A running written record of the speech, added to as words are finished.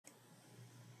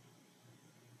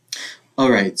All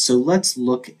right, so let's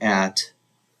look at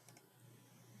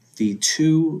the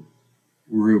two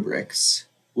rubrics.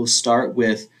 We'll start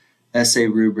with essay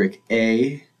rubric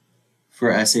A for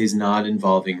essays not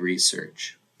involving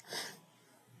research.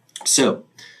 So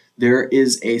there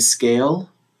is a scale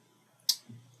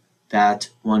that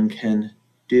one can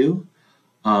do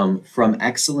from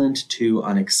excellent to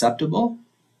unacceptable.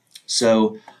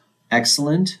 So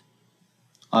excellent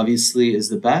obviously is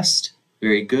the best,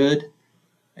 very good,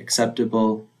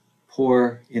 acceptable,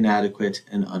 poor, inadequate,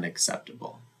 and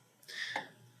unacceptable.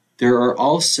 There are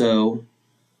also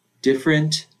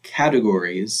different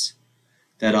categories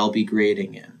that I'll be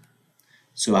grading in.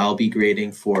 So I'll be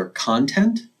grading for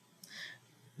content.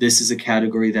 This is a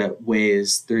category that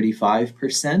weighs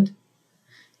 35%.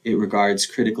 It regards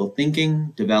critical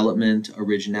thinking, development,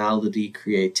 originality,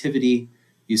 creativity,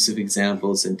 use of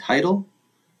examples, and title.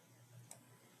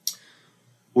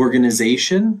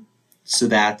 Organization, so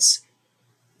that's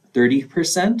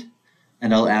 30%.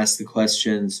 And I'll ask the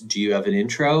questions, do you have an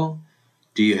intro?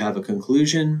 Do you have a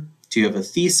conclusion? Do you have a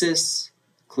thesis?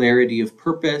 Clarity of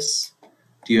purpose?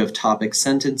 Do you have topic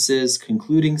sentences,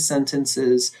 concluding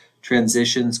sentences,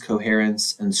 transitions,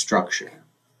 coherence, and structure?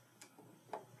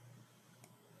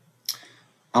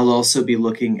 I'll also be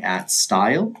looking at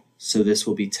style, so this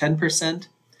will be 10%.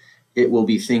 It will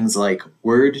be things like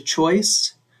word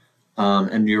choice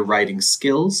and your writing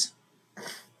skills.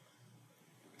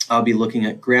 I'll be looking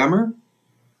at grammar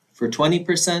for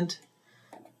 20%.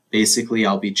 Basically,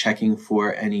 I'll be checking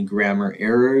for any grammar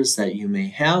errors that you may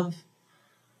have.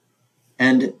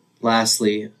 And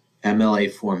lastly,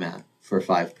 MLA format for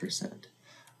 5%.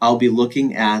 I'll be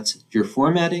looking at your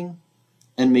formatting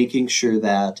and making sure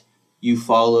that you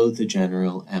follow the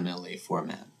general MLA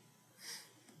format.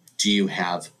 Do you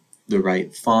have the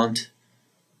right font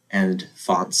and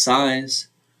font size?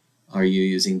 Are you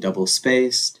using double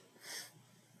spaced?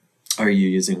 Are you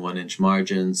using 1-inch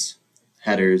margins,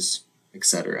 headers,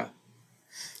 etc.?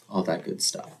 All that good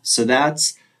stuff. So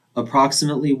that's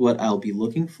approximately what I'll be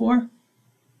looking for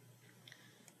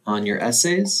on your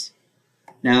essays.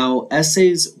 Now,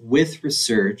 essays with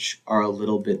research are a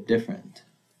little bit different.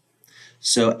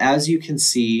 So as you can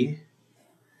see,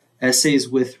 essays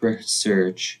with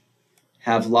research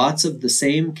have lots of the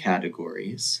same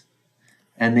categories,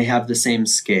 and they have the same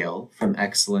scale from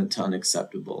excellent to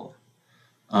unacceptable.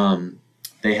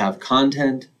 They have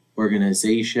content,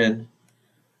 organization,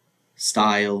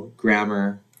 style,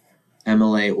 grammar,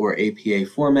 MLA or APA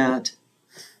format,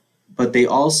 but they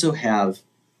also have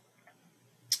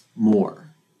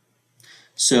more.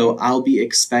 So I'll be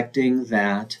expecting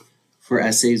that for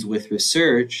essays with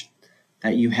research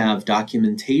that you have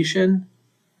documentation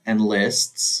and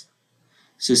lists.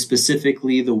 So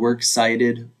specifically the works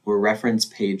cited or reference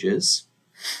pages.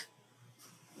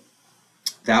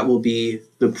 That will be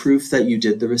the proof that you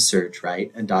did the research,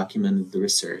 right, and documented the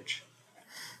research.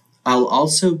 I'll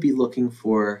also be looking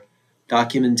for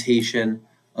documentation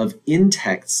of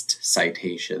in-text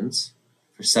citations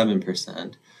for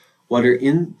 7%. What are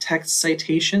in-text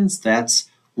citations? That's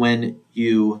when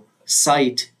you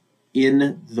cite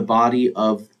in the body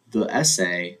of the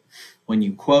essay, when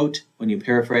you quote, when you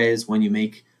paraphrase, when you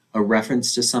make a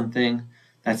reference to something,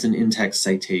 that's an in-text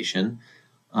citation.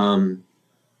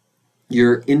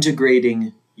 You're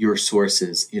integrating your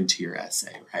sources into your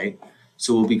essay, right?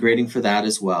 So we'll be grading for that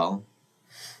as well.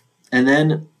 And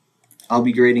then I'll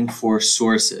be grading for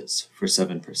sources for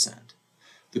 7%.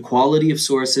 The quality of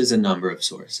sources and number of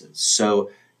sources. So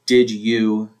did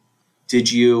you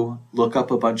look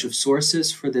up a bunch of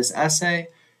sources for this essay?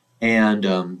 And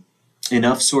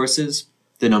enough sources,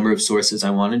 the number of sources I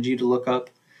wanted you to look up?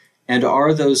 And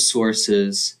are those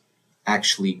sources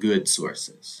actually good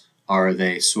sources? Are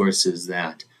they sources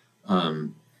that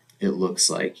it looks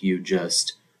like you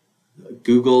just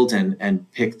Googled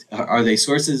and picked? Are they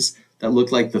sources that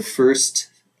look like the first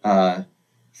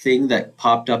thing that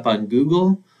popped up on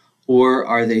Google? Or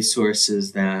are they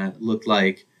sources that look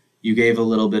like you gave a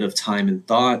little bit of time and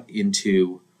thought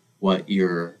into what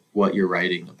you're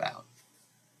writing about?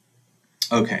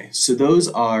 Okay, so those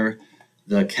are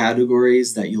the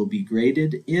categories that you'll be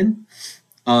graded in.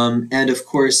 And of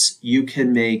course, you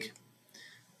can make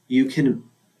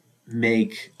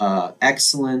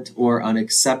excellent or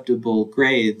unacceptable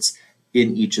grades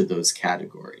in each of those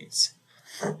categories.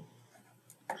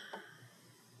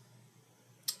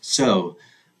 So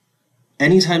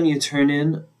anytime you turn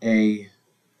in an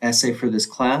essay for this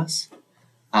class,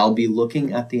 I'll be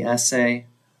looking at the essay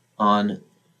on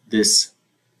this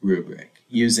rubric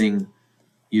using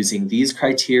these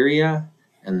criteria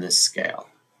and this scale.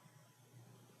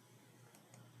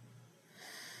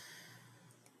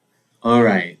 All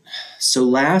right, So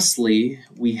lastly,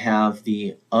 we have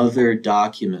the Other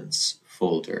Documents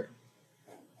folder.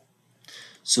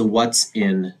 So what's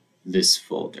in this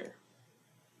folder?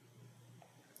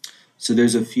 So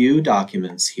there's a few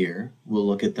documents here. We'll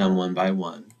look at them one by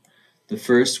one. The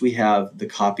first, we have the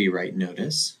copyright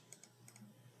notice.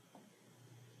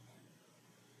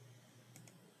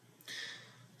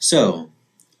 So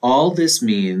all this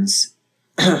means,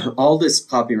 all this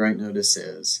copyright notice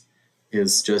is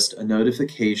just a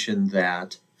notification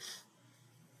that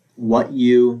what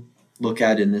you look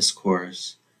at in this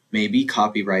course may be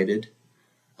copyrighted,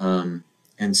 and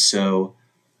so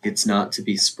it's not to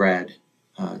be spread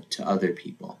to other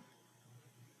people.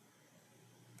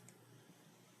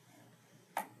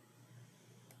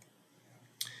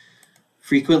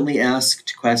 Frequently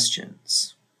asked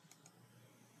questions.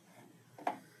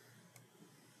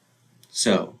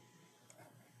 So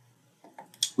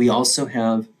we also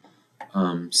have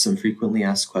some frequently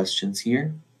asked questions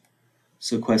here.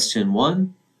 So question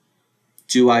 1,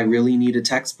 do I really need a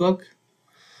textbook?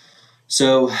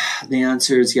 So the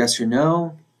answer is yes or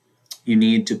no. You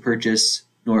need to purchase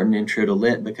Norton Intro to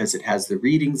Lit because it has the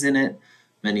readings in it.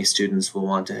 Many students will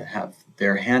want to have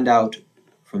their handout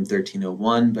from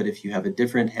 1301, but if you have a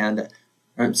different handbook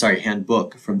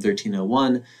from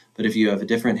 1301, but if you have a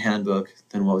different handbook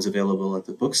than what was available at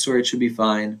the bookstore, it should be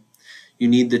fine. You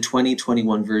need the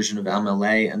 2021 version of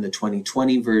MLA and the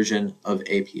 2020 version of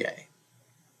APA.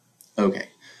 Okay,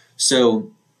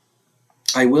 so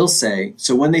I will say,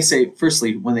 so when they say,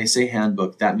 firstly, when they say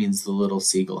handbook, that means the Little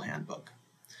Seagull handbook.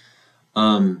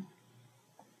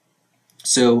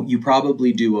 So you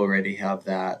probably do already have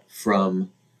that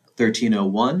from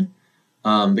 1301,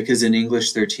 because in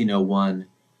English 1301,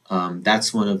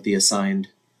 that's one of the assigned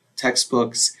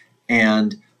textbooks,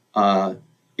 and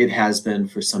it has been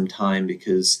for some time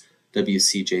because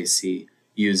WCJC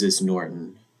uses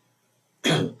Norton.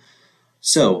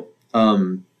 So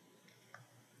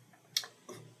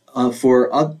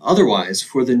otherwise,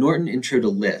 for the Norton Intro to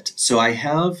Lit, so I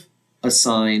have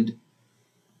assigned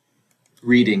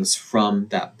readings from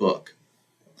that book.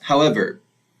 However,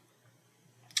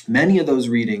 many of those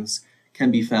readings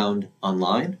can be found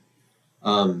online.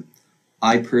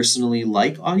 I personally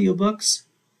like audiobooks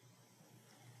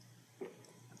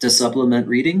to supplement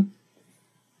reading,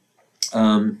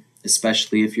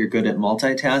 especially if you're good at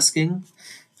multitasking.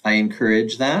 I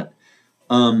encourage that.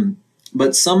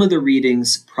 But some of the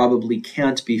readings probably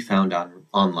can't be found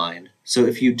online. So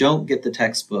if you don't get the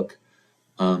textbook,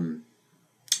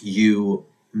 you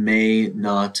may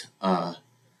not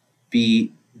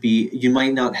you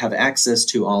might not have access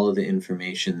to all of the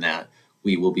information that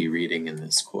we will be reading in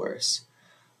this course.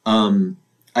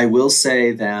 I will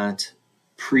say that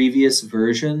previous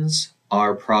versions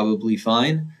are probably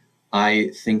fine.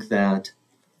 I think that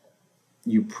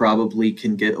you probably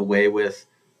can get away with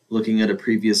looking at a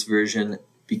previous version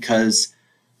because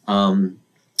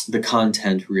the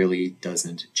content really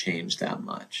doesn't change that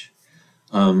much.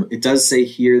 It does say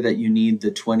here that you need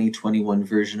the 2021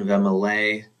 version of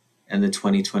MLA and the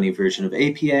 2020 version of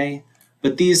APA,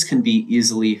 but these can be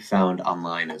easily found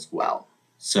online as well.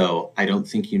 So I don't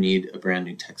think you need a brand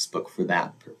new textbook for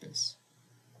that purpose.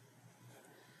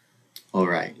 All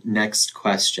right, next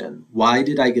question. Why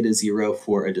did I get a 0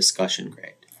 for a discussion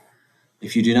grade?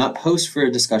 If you do not post for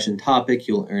a discussion topic,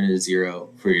 you'll earn a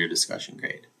 0 for your discussion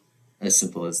grade. As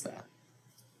simple as that.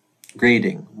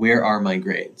 Grading. Where are my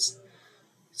grades?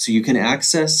 So you can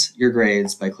access your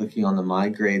grades by clicking on the My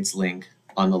Grades link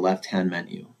on the left-hand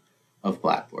menu of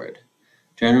Blackboard.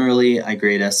 Generally, I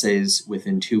grade essays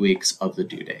within 2 weeks of the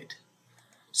due date.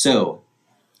 So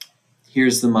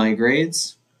here's the My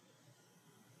Grades.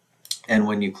 And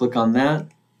when you click on that,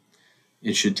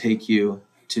 it should take you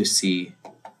to see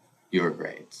your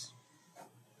grades.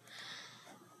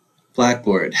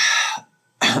 Blackboard.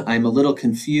 I'm a little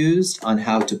confused on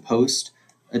how to post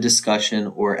a discussion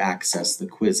or access the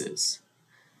quizzes.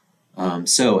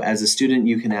 So as a student,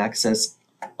 you can access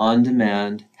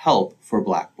on-demand help for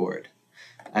Blackboard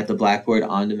at the Blackboard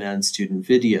On-Demand Student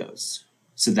Videos.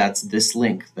 So that's this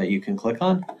link that you can click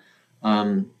on.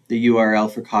 The URL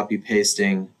for copy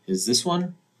pasting is this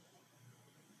one.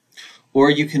 Or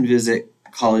you can visit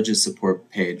college's support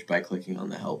page by clicking on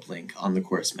the help link on the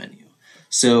course menu.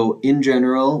 So in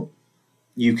general,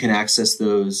 you can access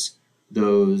those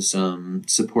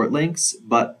support links,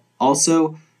 but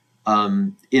also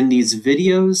in these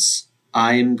videos,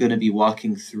 I'm going to be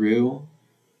walking through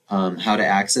how to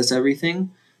access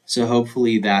everything. So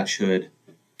hopefully that should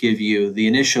give you the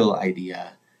initial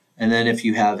idea. And then if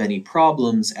you have any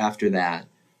problems after that,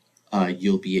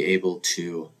 you'll be able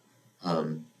to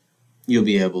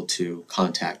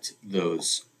contact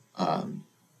those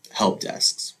help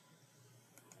desks.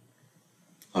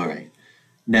 All right,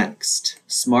 next,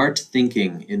 smart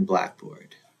thinking in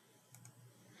Blackboard.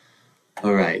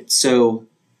 All right, so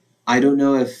I don't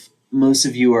know if most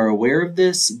of you are aware of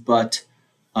this, but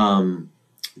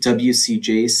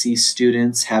WCJC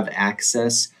students have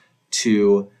access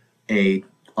to an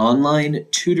online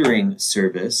tutoring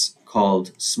service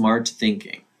called Smart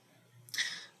Thinking.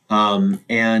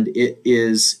 And it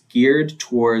is geared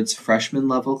towards freshman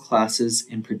level classes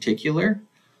in particular,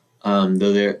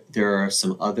 though there are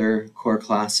some other core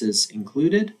classes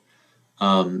included.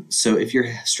 So if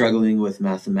you're struggling with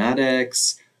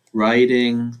mathematics,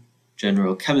 writing,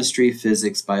 general chemistry,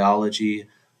 physics, biology,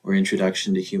 or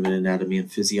introduction to human anatomy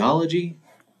and physiology,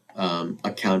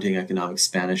 accounting, economics,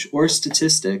 Spanish, or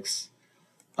statistics,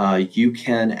 you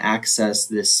can access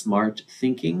this Smart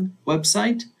Thinking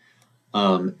website,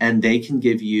 and they can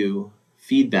give you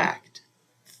feedback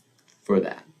for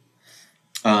that.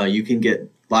 You can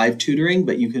get live tutoring,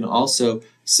 but you can also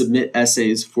submit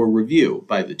essays for review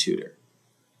by the tutor.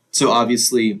 So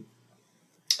obviously,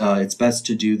 it's best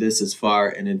to do this as far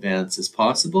in advance as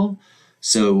possible.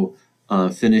 So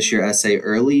finish your essay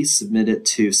early, submit it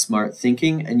to Smart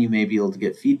Thinking, and you may be able to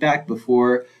get feedback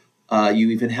before you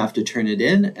even have to turn it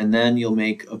in, and then you'll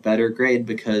make a better grade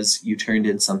because you turned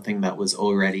in something that was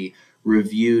already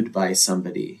reviewed by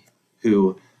somebody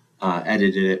who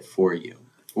edited it for you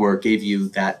or gave you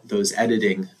that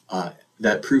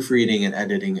proofreading and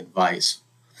editing advice.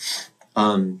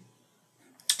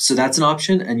 So that's an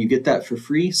option, and you get that for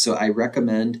free, so I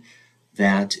recommend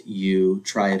that you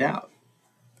try it out.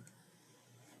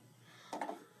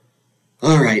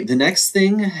 All right, the next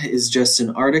thing is just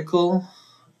an article.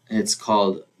 It's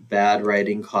called Bad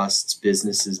Writing Costs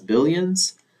Businesses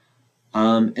Billions,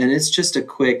 and it's just a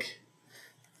quick,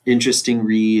 interesting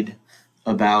read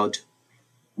about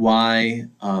why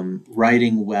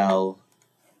writing well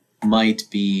might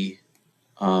be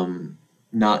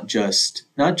not just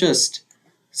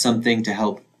something to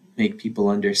help make people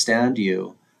understand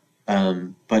you,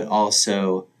 but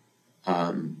also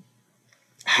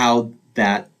how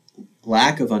that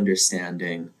lack of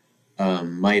understanding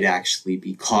might actually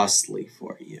be costly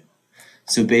for you.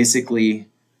 So basically,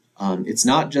 it's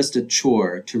not just a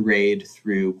chore to wade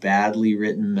through badly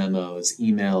written memos,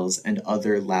 emails, and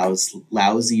other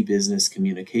lousy business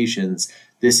communications.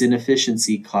 This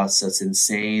inefficiency costs us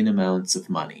insane amounts of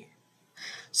money.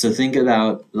 So think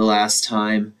about the last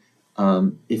time,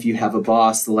 if you have a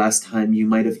boss, the last time you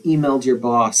might have emailed your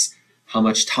boss, how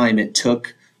much time it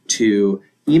took to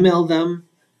email them,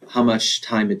 how much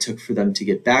time it took for them to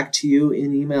get back to you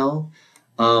in email,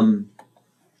 and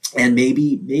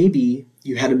maybe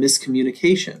you had a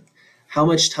miscommunication. How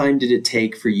much time did it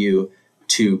take for you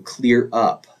to clear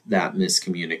up that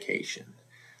miscommunication?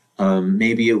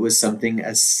 Maybe it was something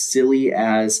as silly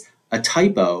as a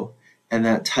typo, and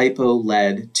that typo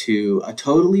led to a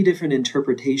totally different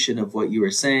interpretation of what you were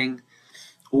saying,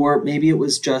 or maybe it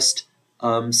was just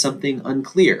something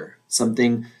unclear,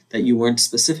 something that you weren't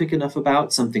specific enough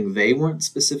about, something they weren't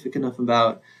specific enough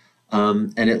about,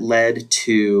 and it led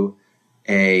to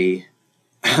a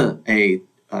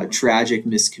tragic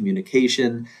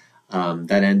miscommunication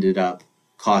that ended up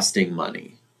costing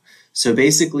money. So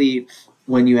basically,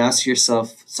 when you ask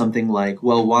yourself something like,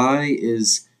 well, why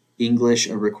is English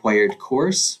a required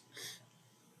course?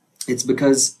 It's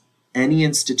because any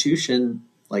institution,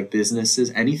 like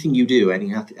businesses, anything you do,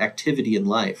 any activity in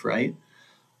life, right,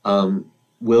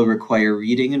 will require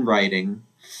reading and writing,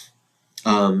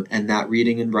 and that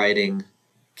reading and writing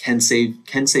can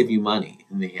save you money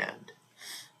in the end.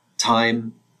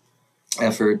 Time,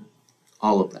 effort,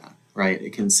 all of that, right?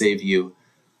 It can save you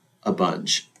a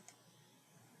bunch.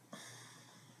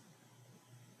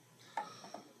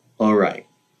 All right.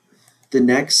 The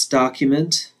next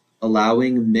document,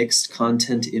 allowing mixed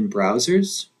content in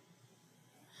browsers.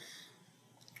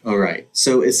 All right.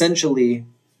 So essentially,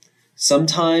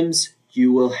 sometimes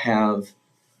you will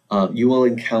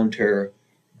encounter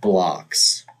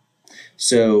blocks.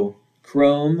 So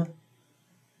Chrome,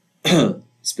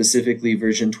 specifically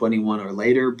version 21 or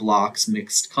later, blocks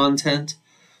mixed content.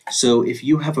 So if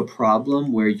you have a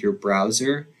problem where your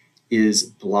browser is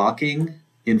blocking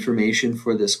information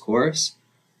for this course,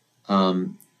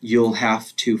 you'll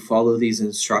have to follow these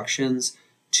instructions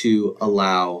to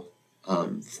allow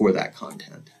for that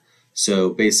content.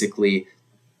 So basically,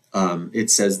 it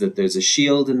says that there's a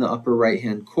shield in the upper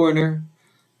right-hand corner,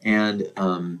 and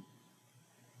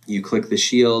you click the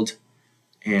shield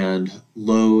and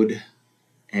load,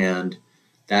 and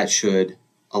that should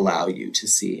allow you to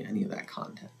see any of that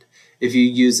content. If you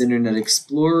use Internet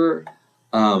Explorer,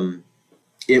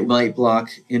 It might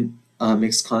block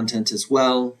mixed content as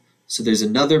well. So there's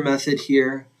another method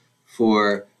here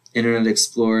for Internet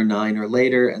Explorer 9 or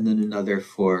later, and then another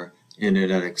for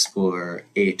Internet Explorer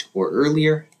 8 or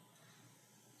earlier.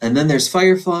 And then there's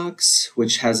Firefox,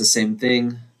 which has the same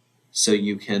thing, so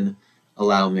you can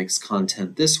allow mixed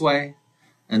content this way.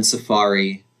 And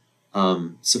Safari,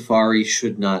 Safari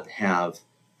should not have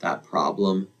that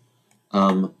problem.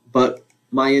 But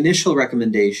my initial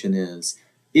recommendation is,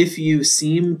 if you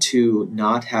seem to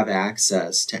not have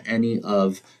access to any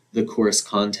of the course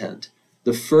content,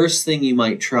 the first thing you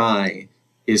might try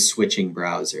is switching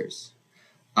browsers.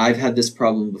 I've had this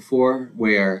problem before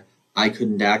where I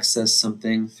couldn't access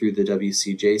something through the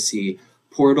WCJC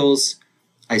portals.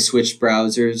 I switched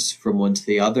browsers from one to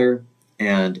the other,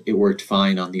 and it worked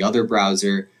fine on the other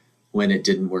browser when it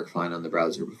didn't work fine on the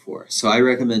browser before. So I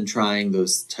recommend trying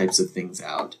those types of things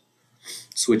out.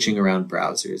 Switching around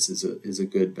browsers is a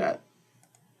good bet.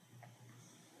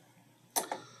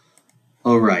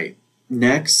 All right,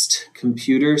 next,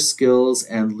 computer skills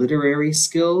and literary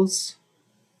skills.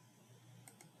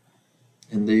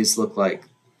 And these look like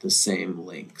the same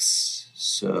links.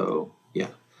 So yeah.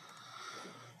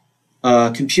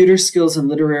 Computer skills and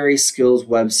literary skills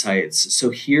websites. So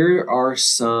here are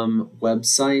some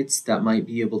websites that might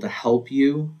be able to help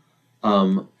you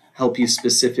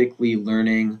specifically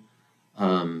learning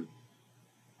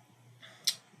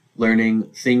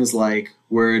things like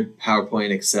Word,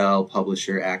 PowerPoint, Excel,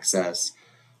 Publisher, Access,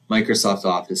 Microsoft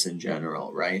Office in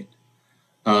general, right?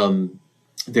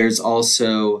 There's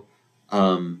also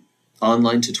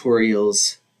online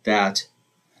tutorials that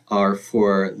are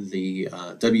for the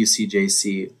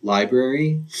WCJC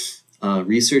library,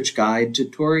 research guide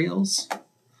tutorials.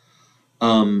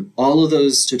 All of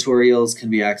those tutorials can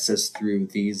be accessed through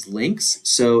these links.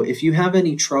 So if you have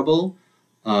any trouble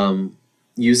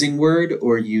using Word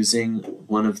or using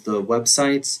one of the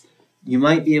websites, you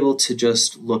might be able to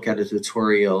just look at a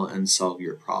tutorial and solve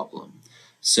your problem.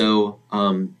 So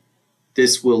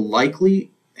this will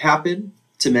likely happen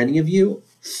to many of you,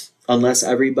 unless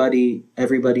everybody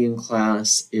in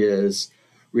class is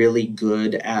really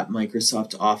good at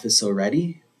Microsoft Office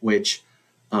already, which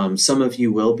some of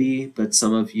you will be, but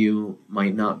some of you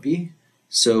might not be.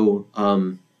 So,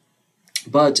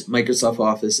 but Microsoft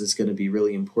Office is going to be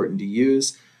really important to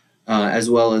use, as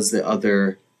well as the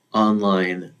other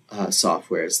online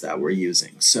softwares that we're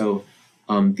using. So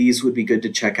these would be good to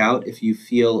check out if you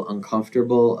feel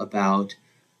uncomfortable about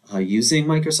using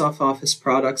Microsoft Office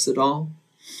products at all.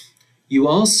 You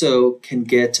also can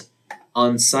get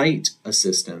on-site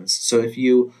assistance. So if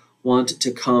you want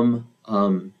to come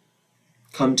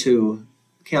to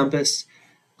campus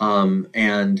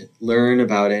and learn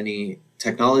about any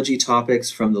technology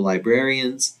topics from the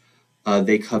librarians,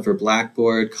 they cover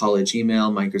Blackboard, college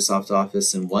email, Microsoft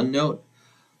Office, and OneNote.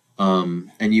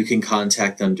 And you can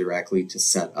contact them directly to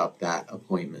set up that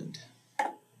appointment.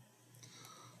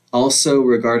 Also,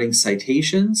 regarding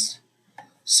citations,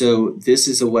 so this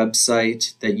is a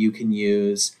website that you can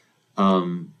use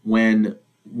when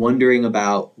wondering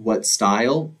about what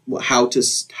style, how to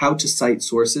cite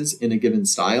sources in a given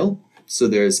style. So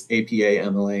there's APA,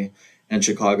 MLA, and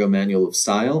Chicago Manual of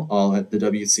Style, all at the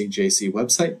WCJC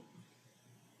website.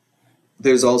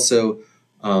 There's also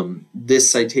this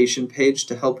citation page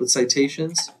to help with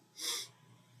citations.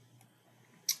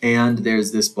 And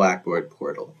there's this Blackboard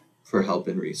portal for help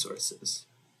and resources.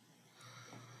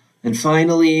 And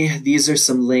finally, these are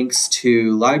some links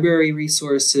to library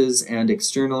resources and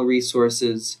external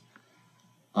resources.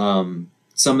 Some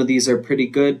of these are pretty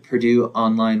good. Purdue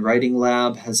Online Writing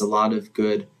Lab has a lot of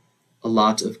good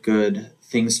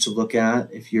things to look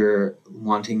at if you're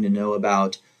wanting to know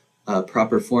about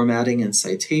proper formatting and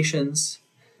citations.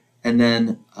 And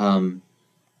then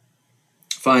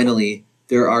finally,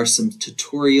 there are some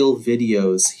tutorial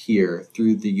videos here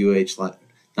through the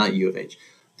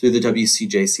through the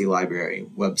WCJC library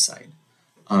website.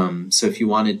 So if you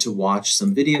wanted to watch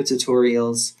some video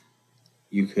tutorials,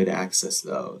 you could access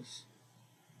those.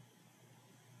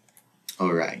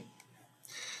 All right.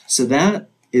 So that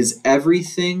is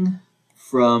everything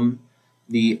from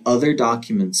the Other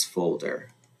Documents folder.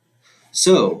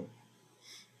 So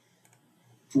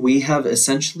we have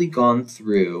essentially gone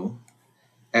through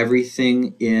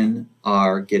everything in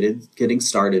our Getting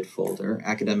Started folder: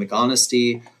 academic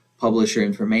honesty, publisher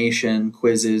information,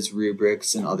 quizzes,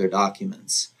 rubrics, and other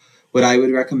documents. What I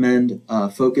would recommend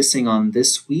focusing on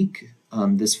this week,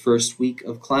 this first week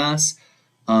of class,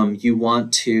 you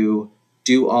want to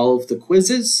do all of the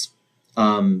quizzes,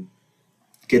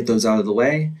 get those out of the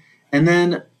way, and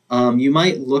then you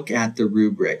might look at the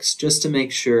rubrics just to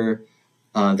make sure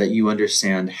that you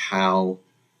understand how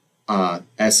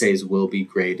essays will be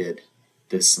graded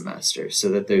this semester so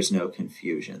that there's no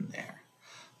confusion there.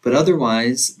 But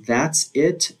otherwise, that's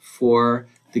it for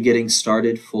the Getting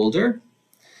Started folder.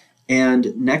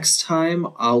 And next time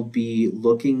I'll be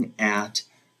looking at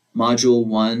Module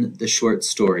 1, the short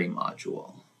story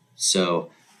module. So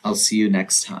I'll see you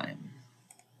next time.